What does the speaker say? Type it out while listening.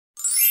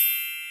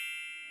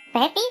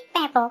Pretty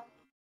pebble.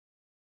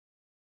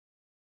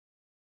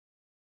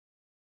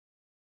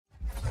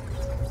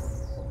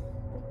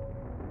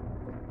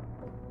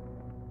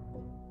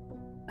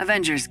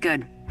 Avengers,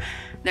 good.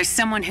 There's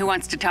someone who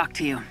wants to talk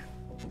to you.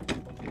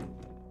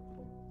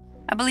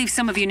 I believe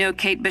some of you know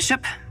Kate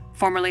Bishop,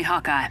 formerly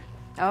Hawkeye.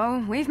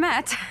 Oh, we've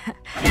met.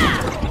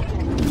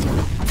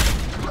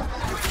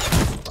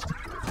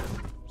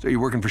 So you're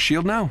working for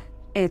S.H.I.E.L.D. now?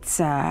 It's,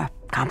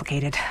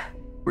 complicated.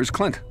 Where's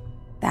Clint?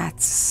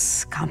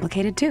 That's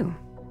complicated too.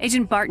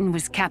 Agent Barton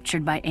was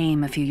captured by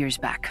AIM a few years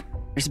back.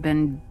 There's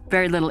been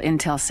very little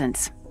intel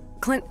since.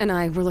 Clint and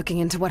I were looking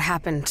into what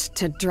happened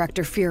to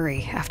Director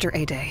Fury after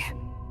A-Day.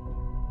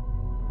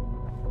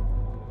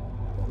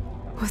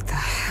 What the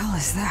hell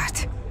is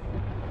that?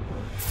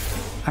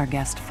 Our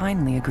guest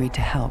finally agreed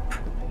to help.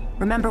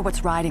 Remember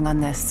what's riding on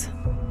this.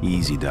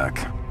 Easy, Duck.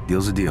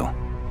 Deal's a deal.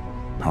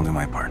 I'll do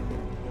my part.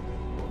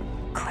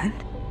 Clint?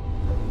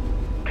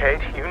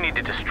 Kate, you need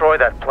to destroy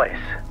that place.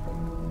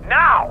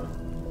 Now!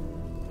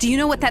 Do you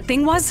know what that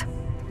thing was?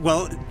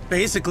 Well,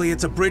 basically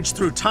it's a bridge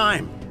through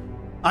time.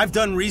 I've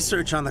done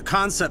research on the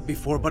concept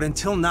before, but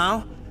until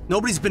now,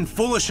 nobody's been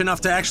foolish enough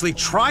to actually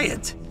try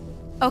it.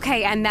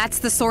 Okay, and that's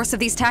the source of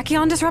these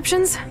tachyon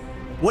disruptions?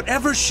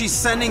 Whatever she's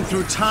sending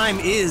through time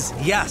is,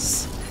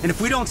 yes. And if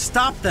we don't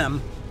stop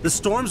them, the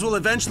storms will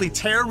eventually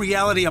tear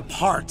reality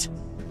apart.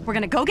 We're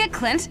gonna go get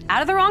Clint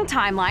out of the wrong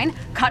timeline,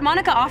 cut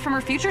Monica off from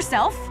her future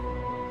self.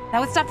 That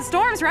would stop the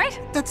storms, right?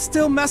 That's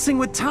still messing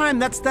with time.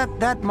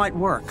 That might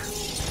work.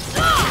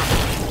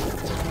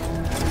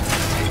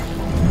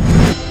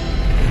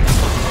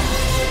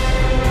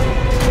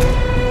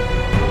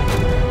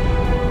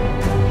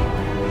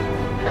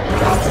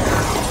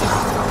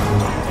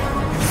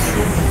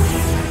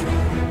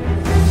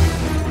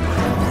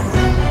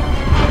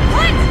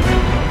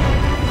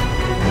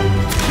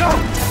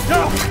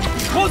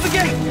 Close the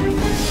gate!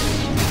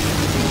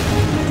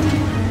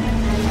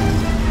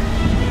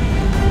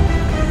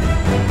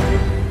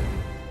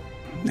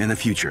 In the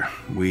future,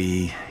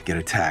 we get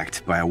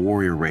attacked by a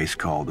warrior race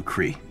called the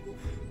Kree.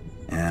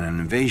 And an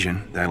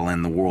invasion that'll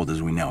end the world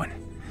as we know it.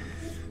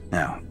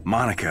 Now,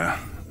 Monica,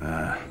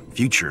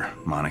 future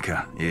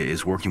Monica,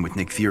 is working with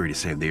Nick Fury to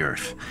save the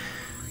Earth.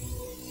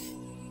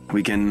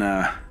 We can,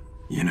 oh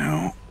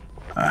no.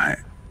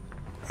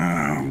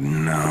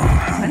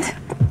 Clint?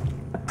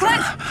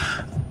 Clint!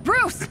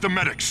 Bruce! Get the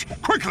medics,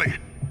 quickly!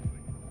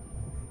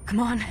 Come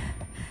on.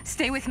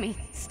 Stay with me.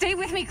 Stay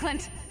with me,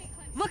 Clint.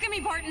 Look at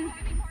me, Barton.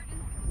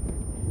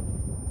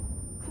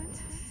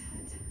 Clint?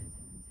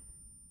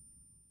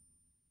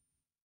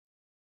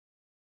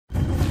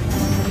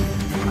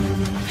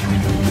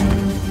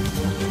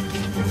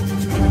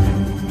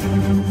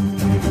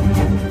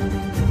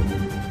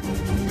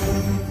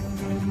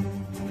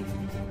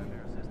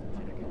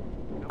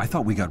 I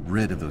thought we got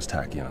rid of those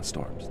tachyon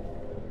storms.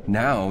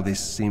 Now they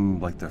seem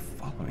like they're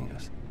following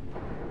us.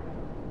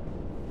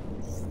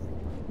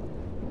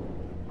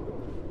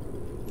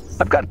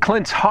 I've got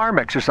Clint's harm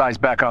exercise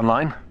back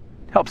online.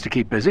 Helps to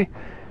keep busy.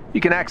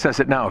 You can access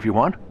it now if you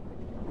want.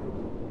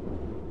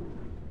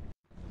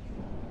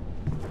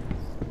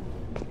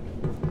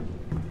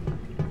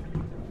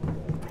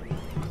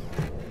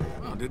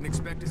 Well, didn't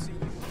expect to see you.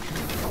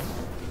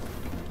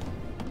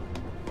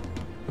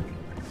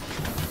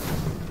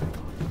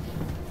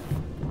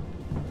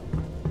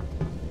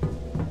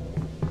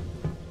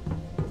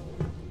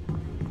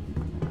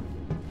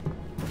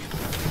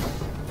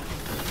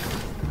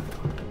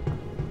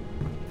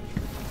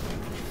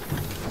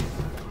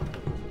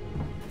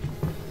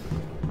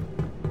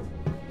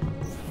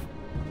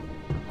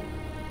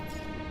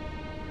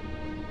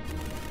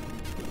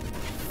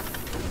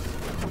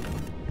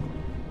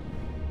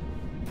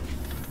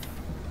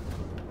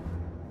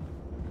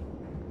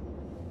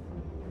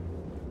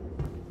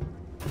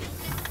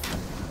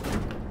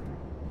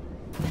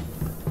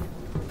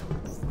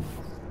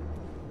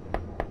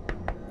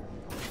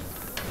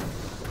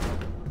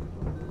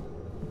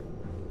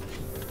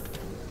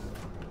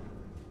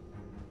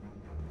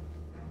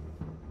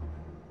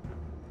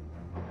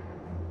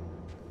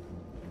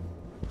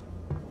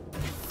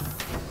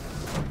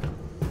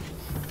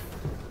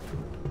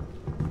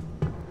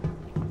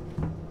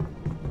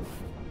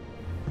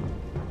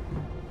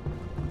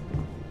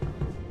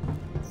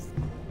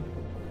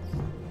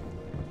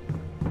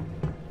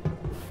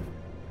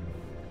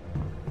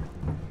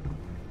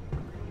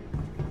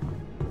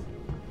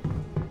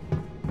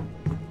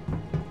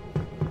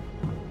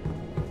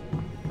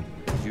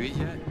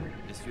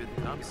 Monsieur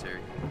the commissary.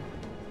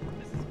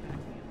 This is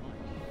packing at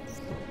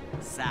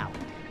lunch. Salad.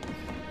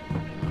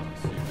 Oh,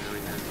 so you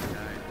really have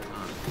died,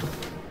 huh?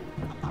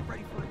 I'm not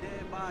ready for a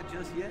dead body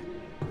just yet.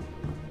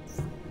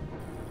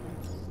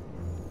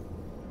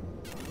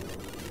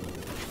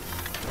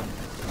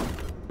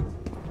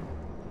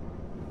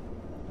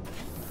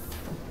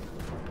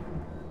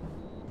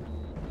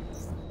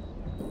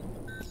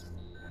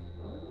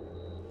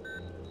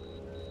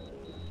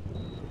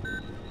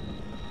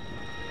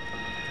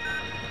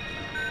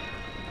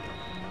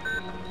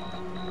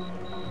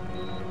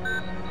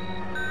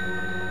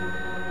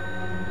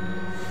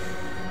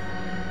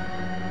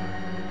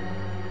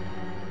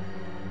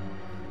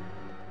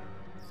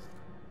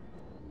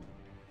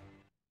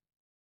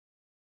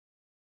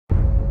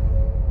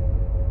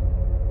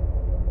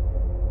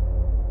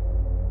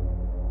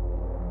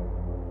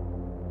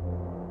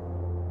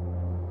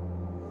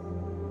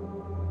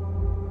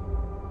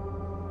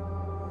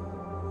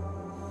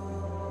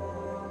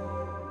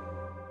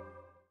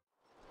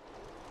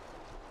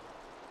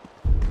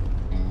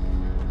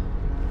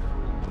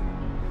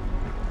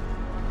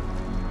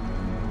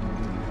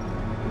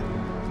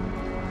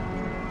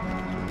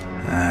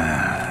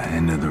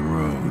 End of the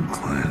road,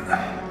 Clint.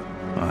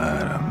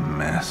 What a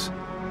mess.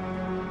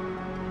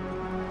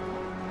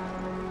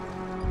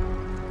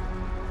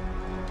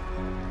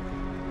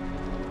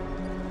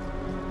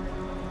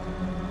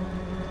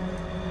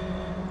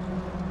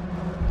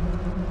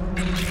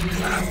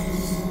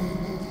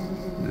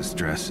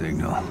 Distress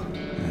signal.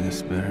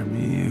 This better be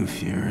you,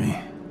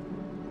 Fury.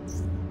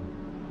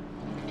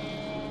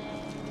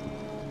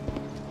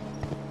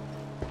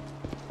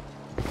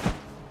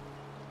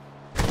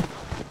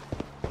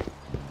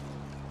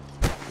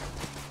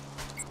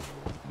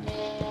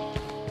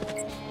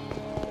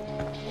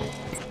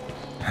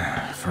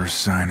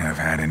 First sign I've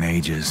had in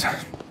ages.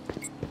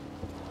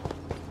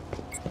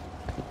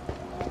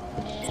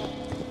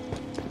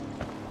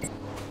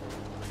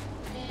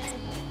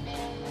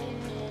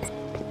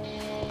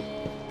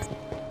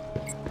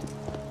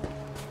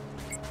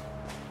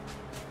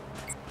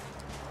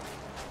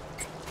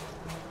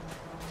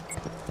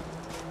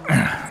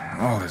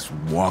 All this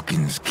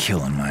walking's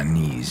killing my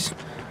knees.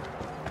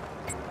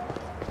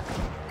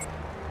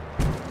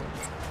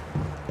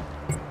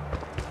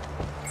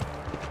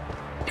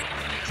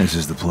 This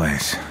is the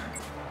place.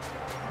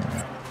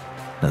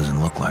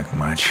 Doesn't look like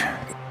much.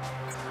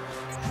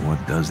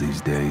 What does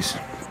these days?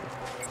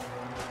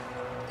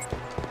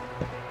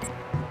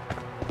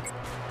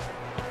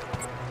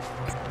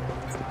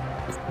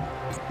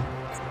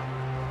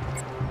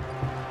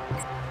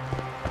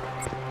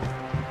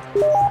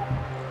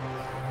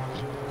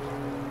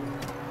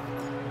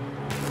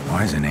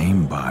 Why is an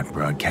aimbot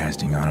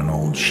broadcasting on an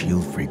old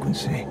shield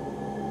frequency?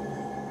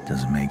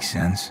 Doesn't make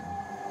sense.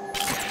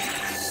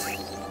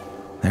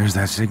 There's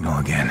that signal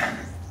again.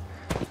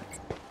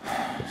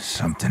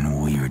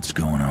 Something weird's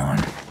going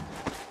on.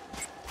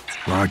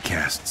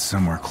 Broadcast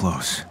somewhere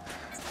close.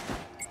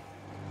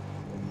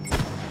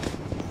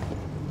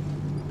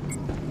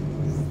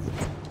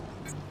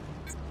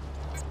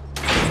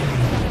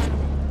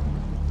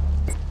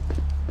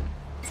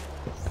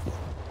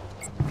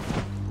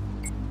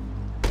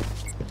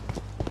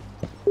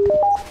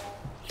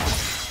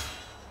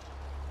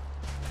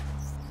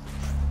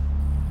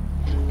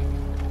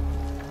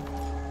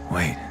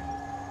 Wait.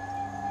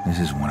 This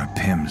is one of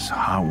Pym's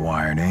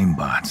hot-wired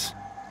aimbots.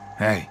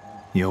 Hey,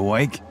 you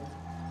awake?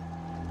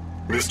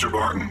 Mr.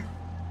 Barton,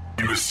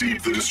 you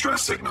received the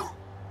distress signal.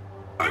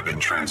 I've been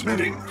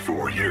transmitting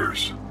for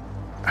years.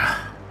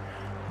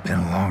 Been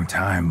a long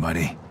time,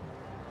 buddy.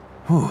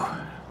 Whew.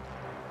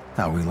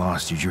 Thought we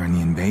lost you during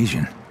the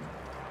invasion.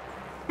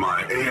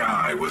 My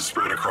AI was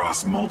spread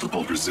across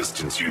multiple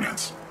resistance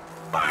units.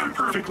 I am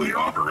perfectly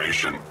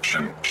operation.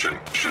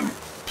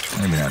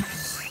 Maybe not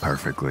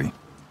perfectly.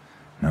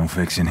 No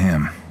fixing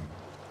him.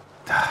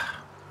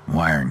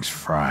 Wiring's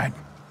fried.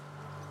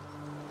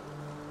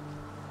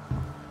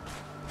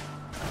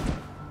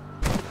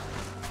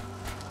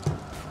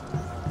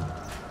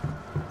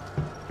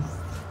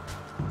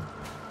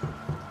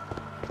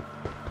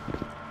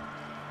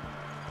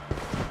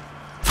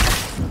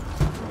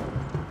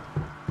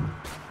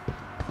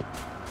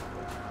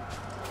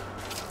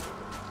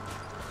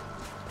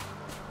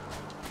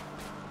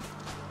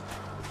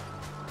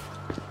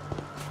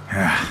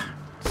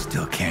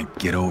 Still can't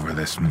get over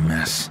this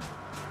mess.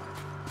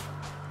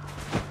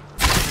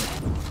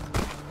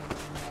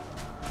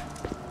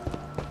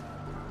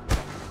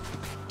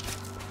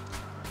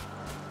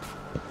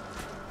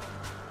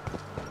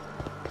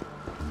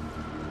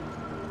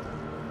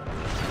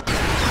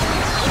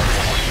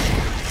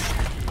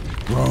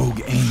 Rogue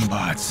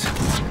aimbots,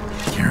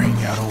 carrying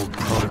out old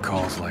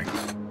protocols like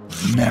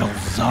metal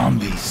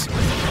zombies.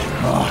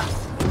 Ugh.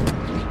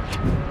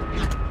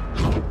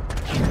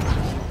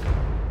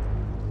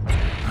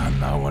 I'm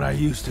not what I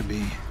used to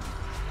be,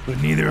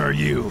 but neither are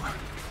you.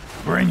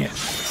 Bring it.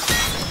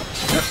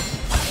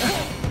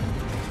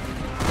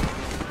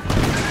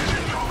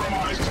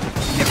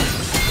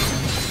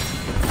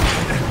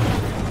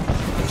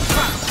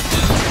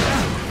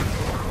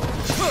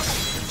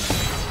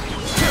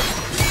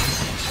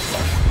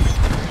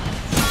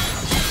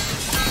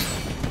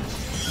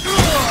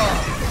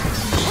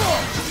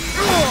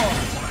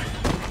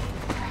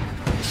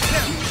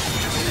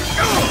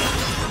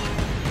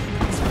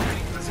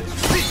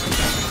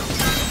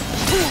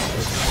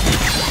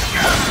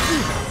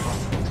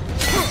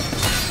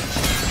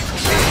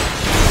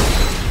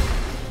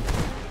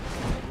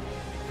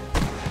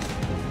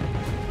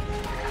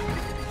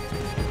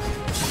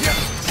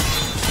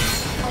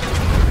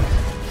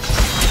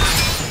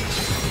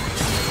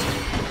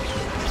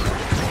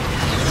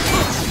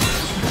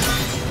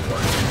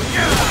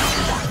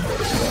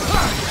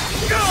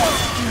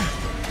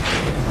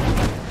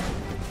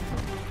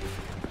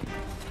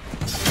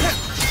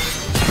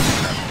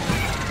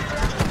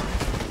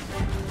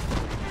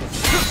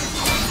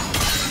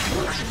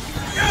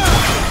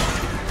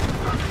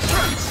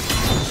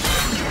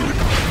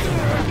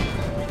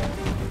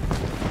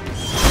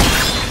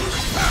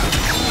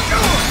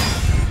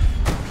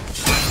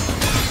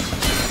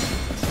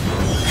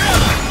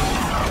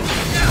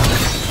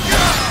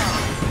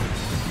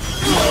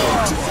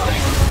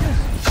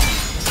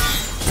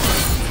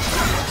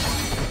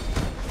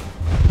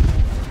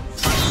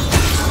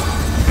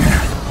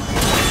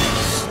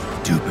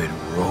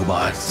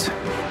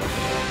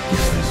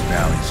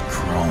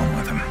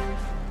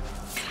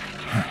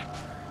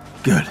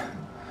 Good.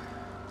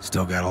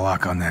 Still got a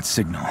lock on that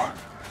signal.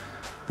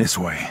 This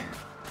way.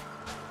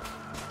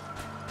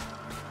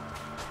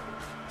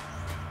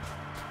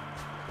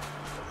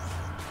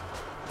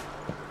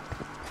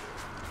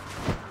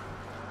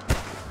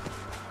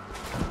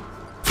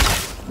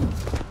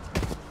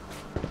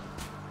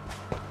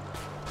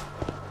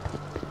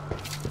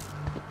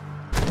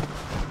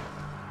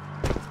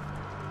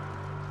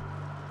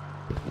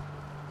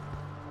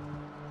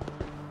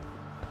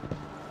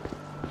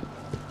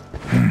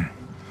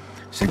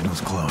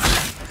 Signal's close.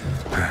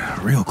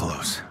 Real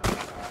close.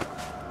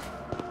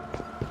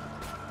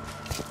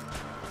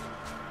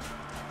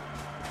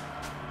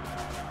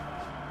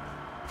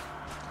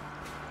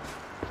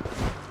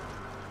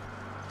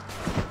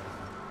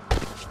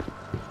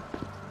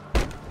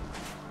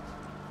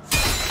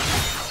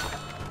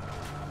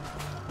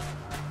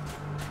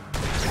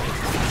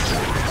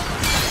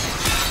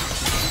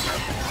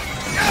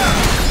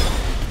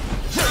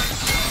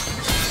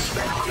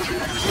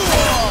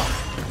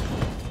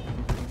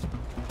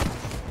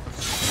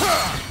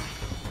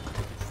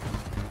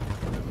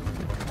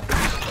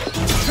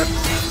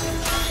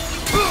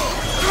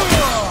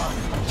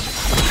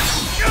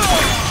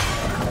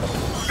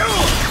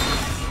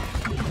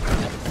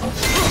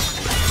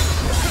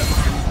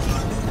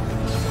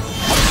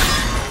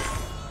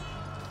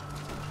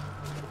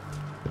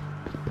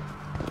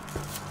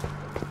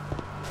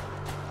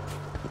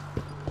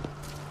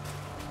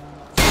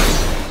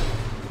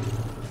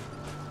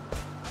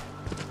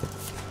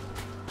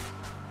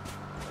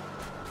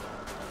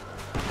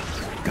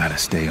 Gotta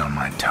stay on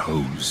my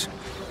toes.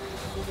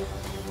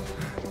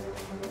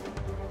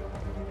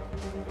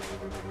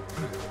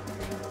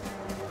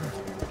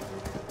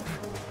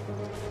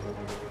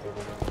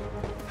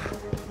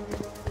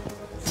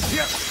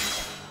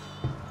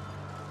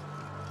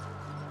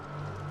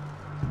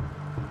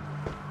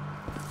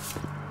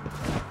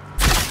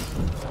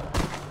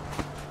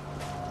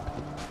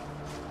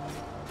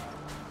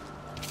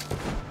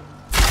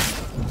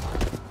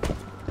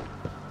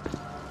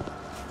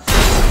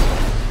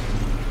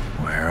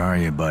 Where are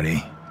you,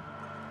 buddy?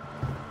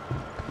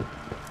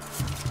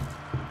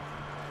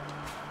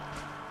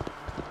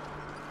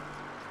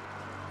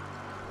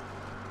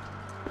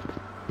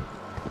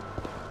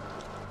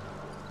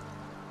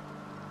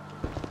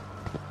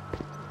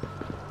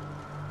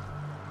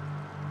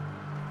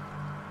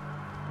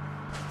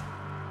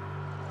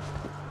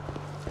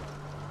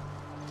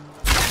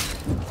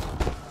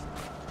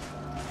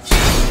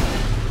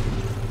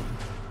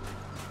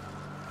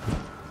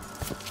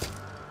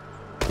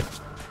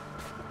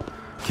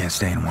 Can't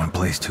stay in one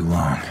place too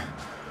long.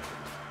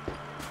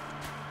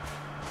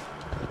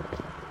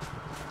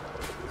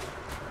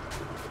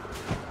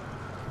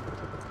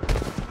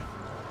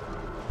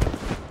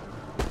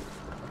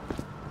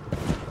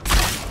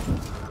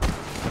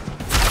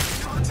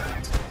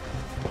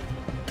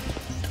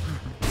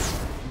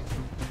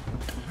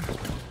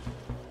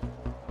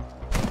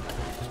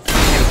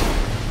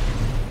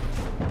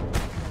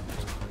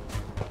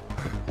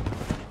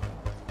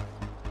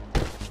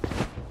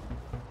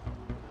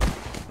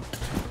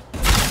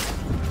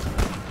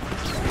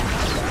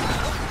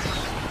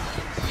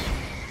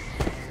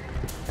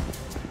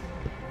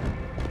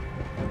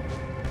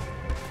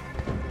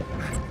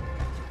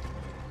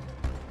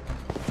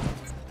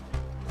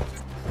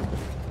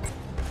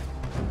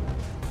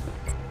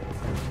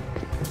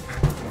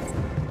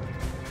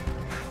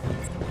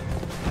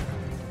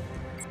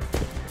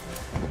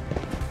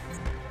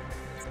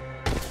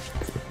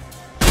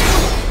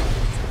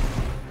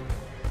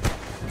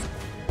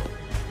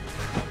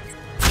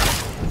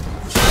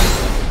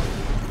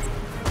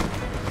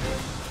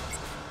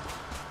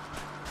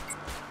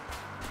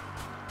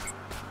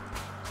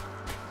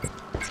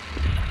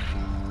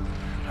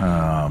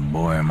 Oh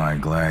boy, am I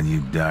glad you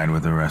died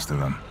with the rest of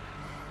them.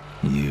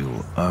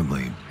 You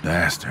ugly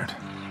bastard.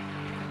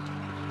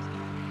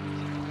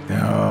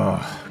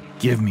 Oh,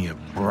 give me a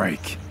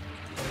break.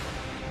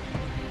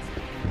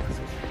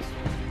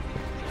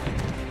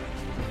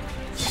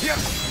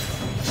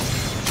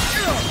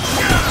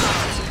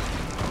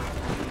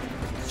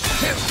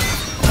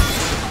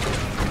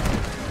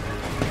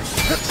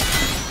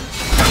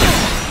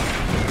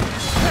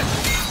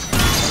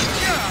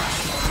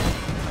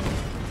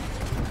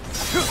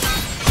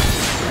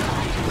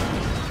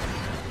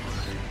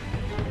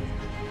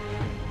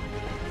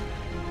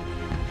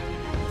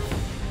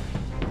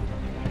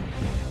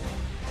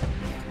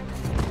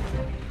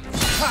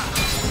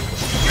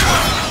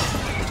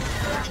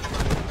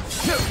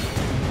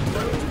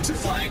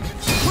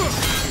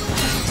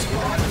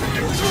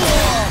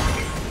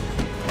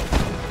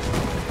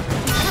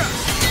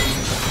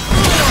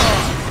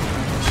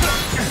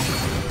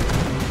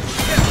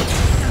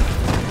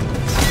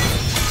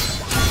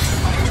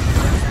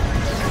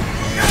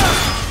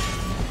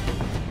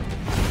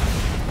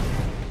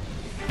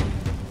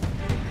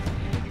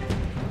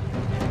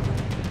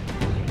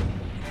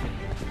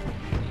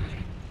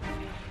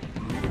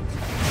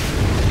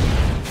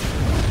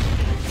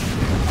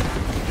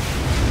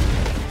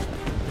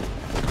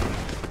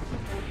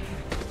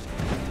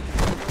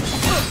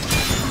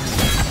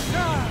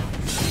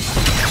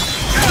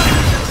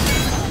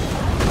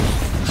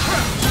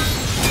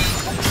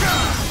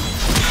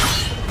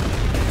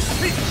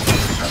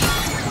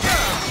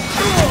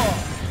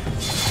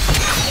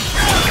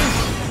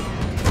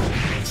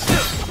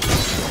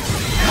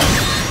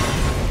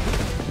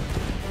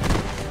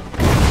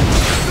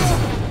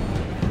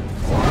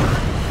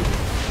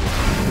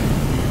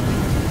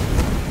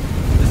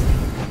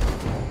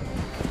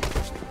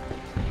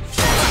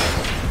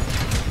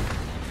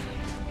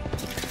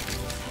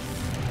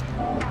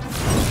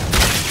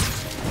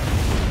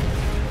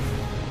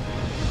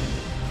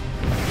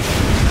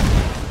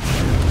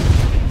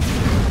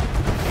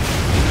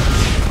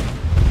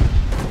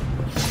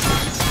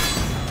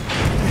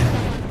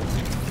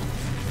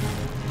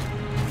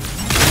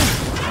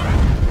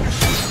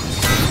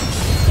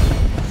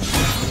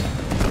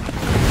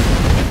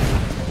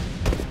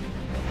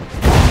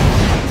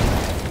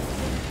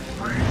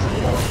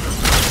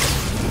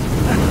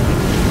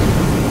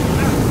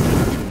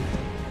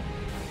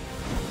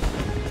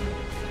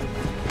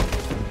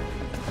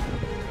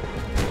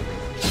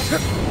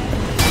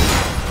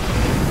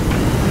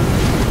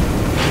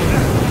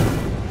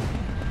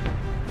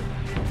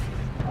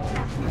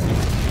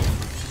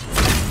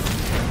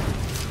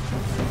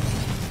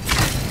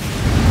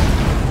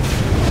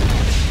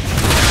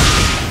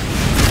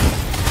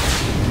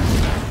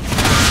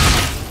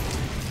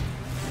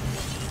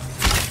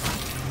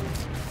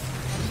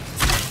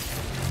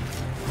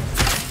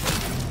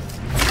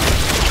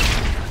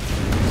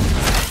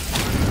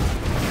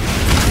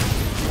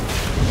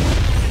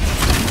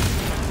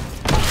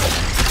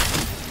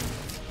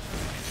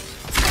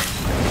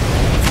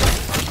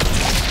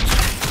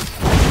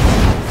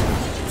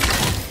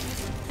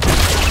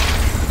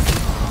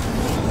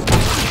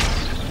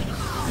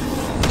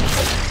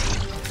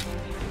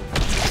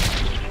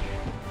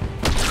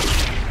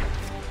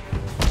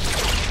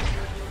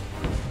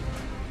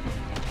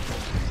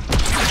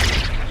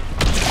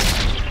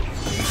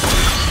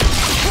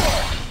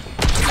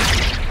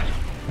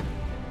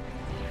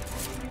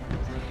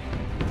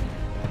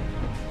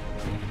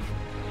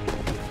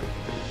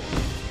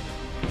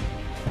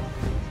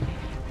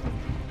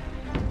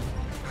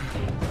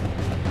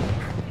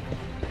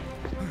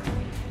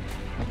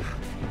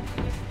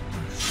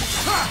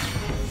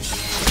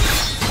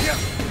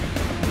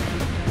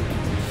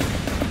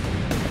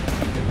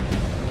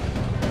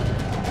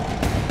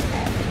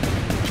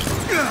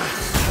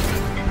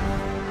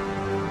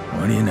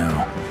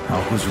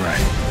 was right.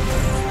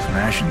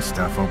 Smashing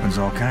stuff opens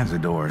all kinds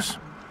of doors.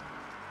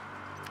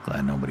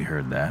 Glad nobody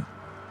heard that.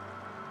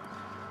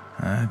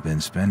 I've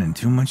been spending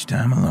too much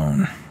time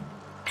alone.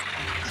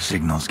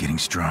 Signal's getting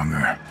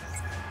stronger.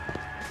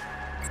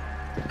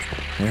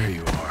 There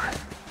you are.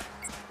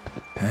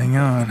 Hang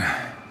on.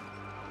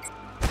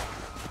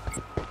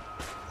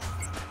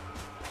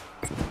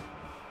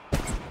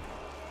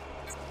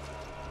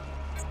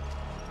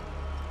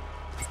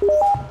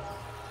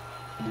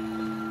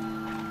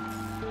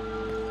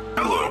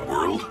 Hello,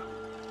 world.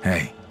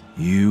 Hey,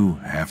 you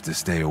have to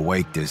stay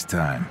awake this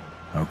time,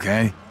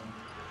 okay?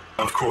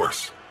 Of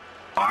course.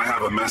 I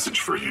have a message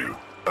for you,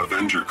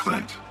 Avenger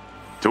Clint.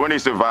 To any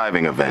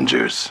surviving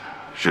Avengers,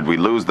 should we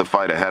lose the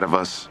fight ahead of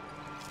us,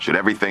 should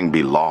everything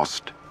be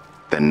lost,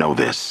 then know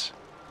this.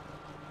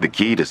 The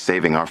key to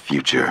saving our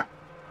future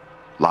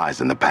lies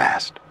in the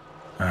past.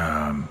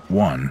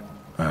 One,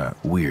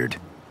 weird.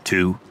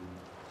 Two,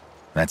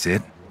 that's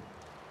it?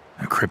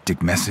 A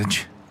cryptic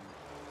message?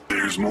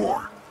 There's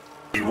more.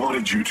 He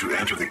wanted you to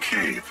enter the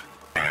cave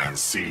and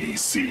see.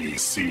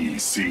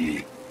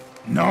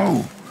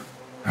 No!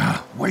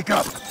 Wake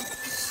up!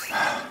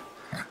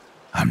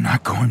 I'm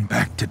not going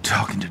back to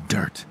talking to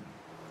dirt.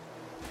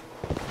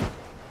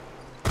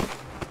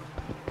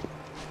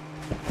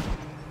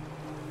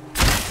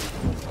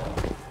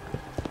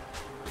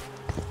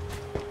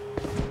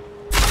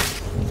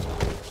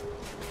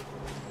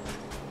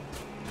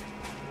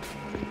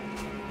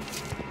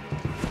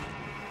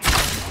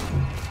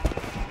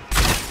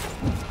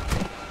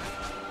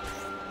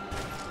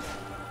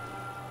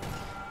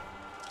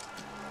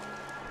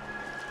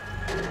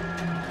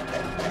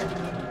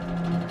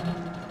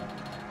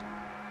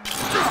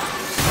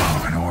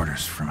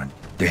 From a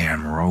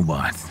damn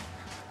robot.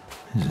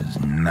 This is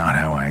not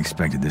how I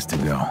expected this to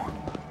go.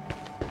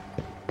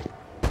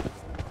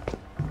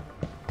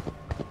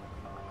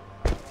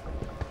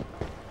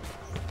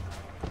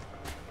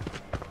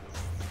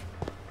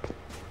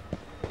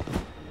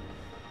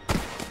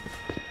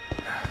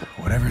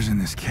 Whatever's in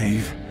this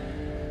cave,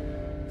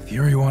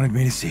 Fury wanted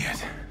me to see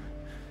it.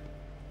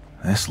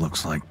 This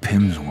looks like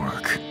Pym's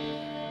work.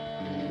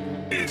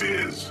 It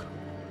is.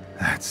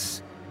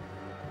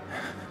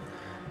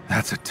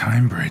 That's a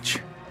time bridge.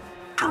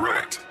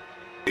 Correct.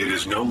 It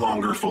is no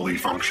longer fully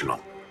functional,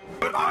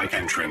 but I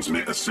can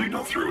transmit a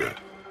signal through it.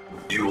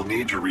 You will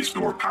need to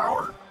restore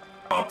power.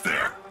 Up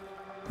there.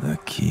 The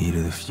key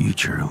to the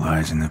future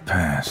lies in the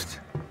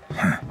past.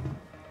 Huh.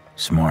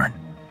 Smart.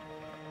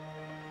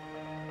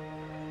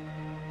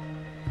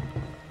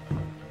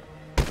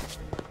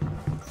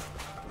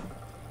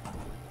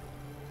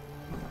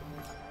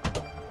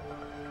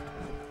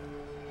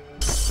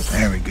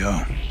 There we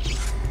go.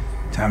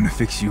 Time to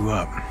fix you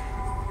up.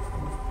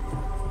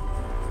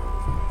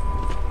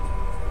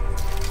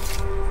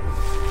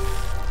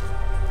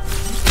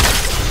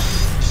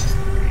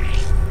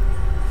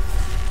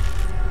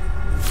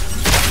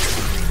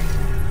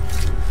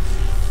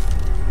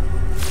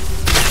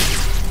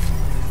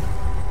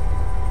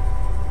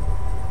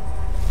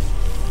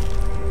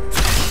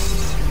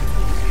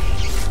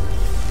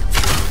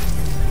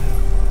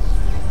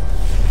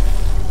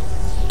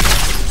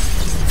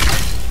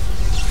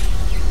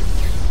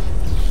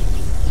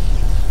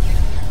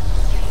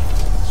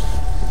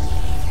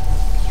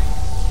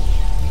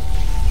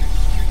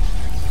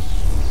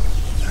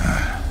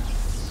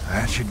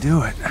 Should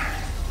do it.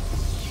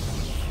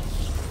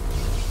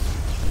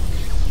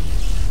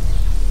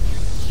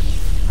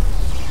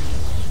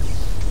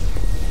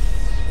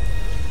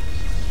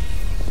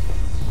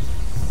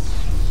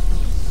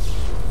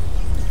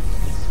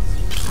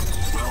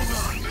 Well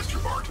done, Mr.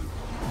 Barton.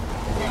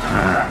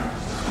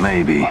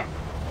 Maybe.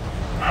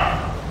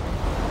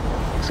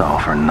 It's all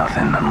for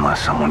nothing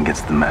unless someone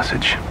gets the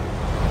message.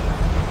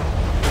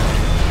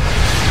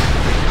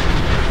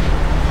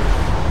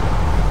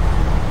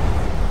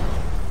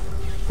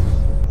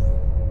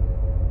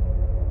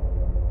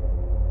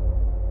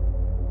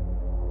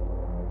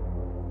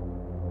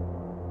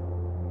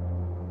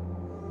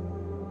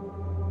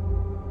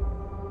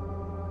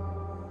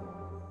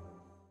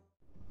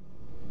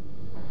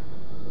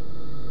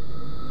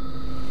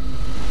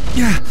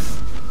 Yeah.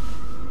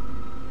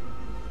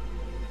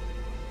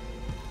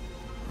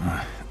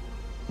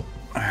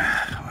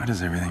 Why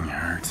does everything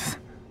hurt?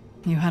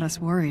 You had us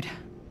worried.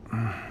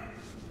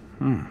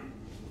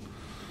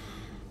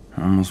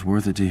 Almost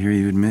worth it to hear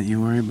you admit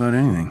you worry about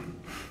anything.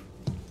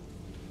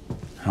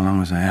 How long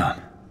was I out?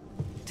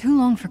 Too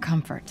long for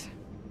comfort.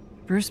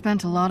 Bruce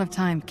spent a lot of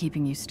time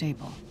keeping you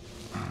stable.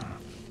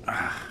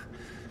 I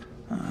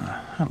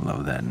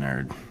love that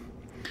nerd.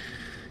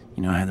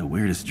 You know, I had the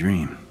weirdest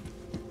dream.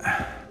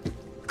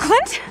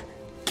 Clint?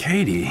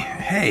 Katie,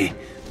 hey.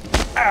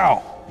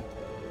 Ow!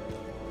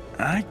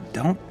 I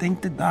don't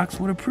think the docs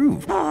would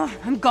approve.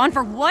 I'm gone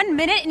for 1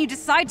 minute and you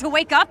decide to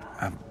wake up?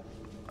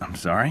 I'm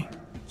sorry?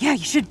 Yeah,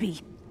 you should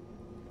be.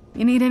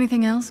 You need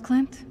anything else,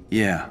 Clint?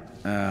 Yeah,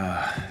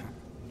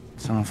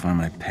 someone find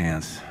my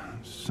pants.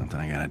 Something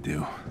I gotta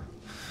do.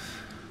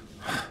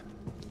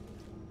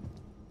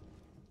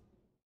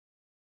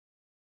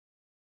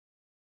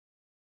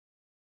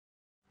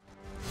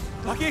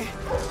 Nikki!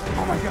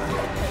 Oh my god!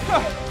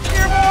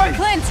 Here, boy!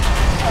 Clint!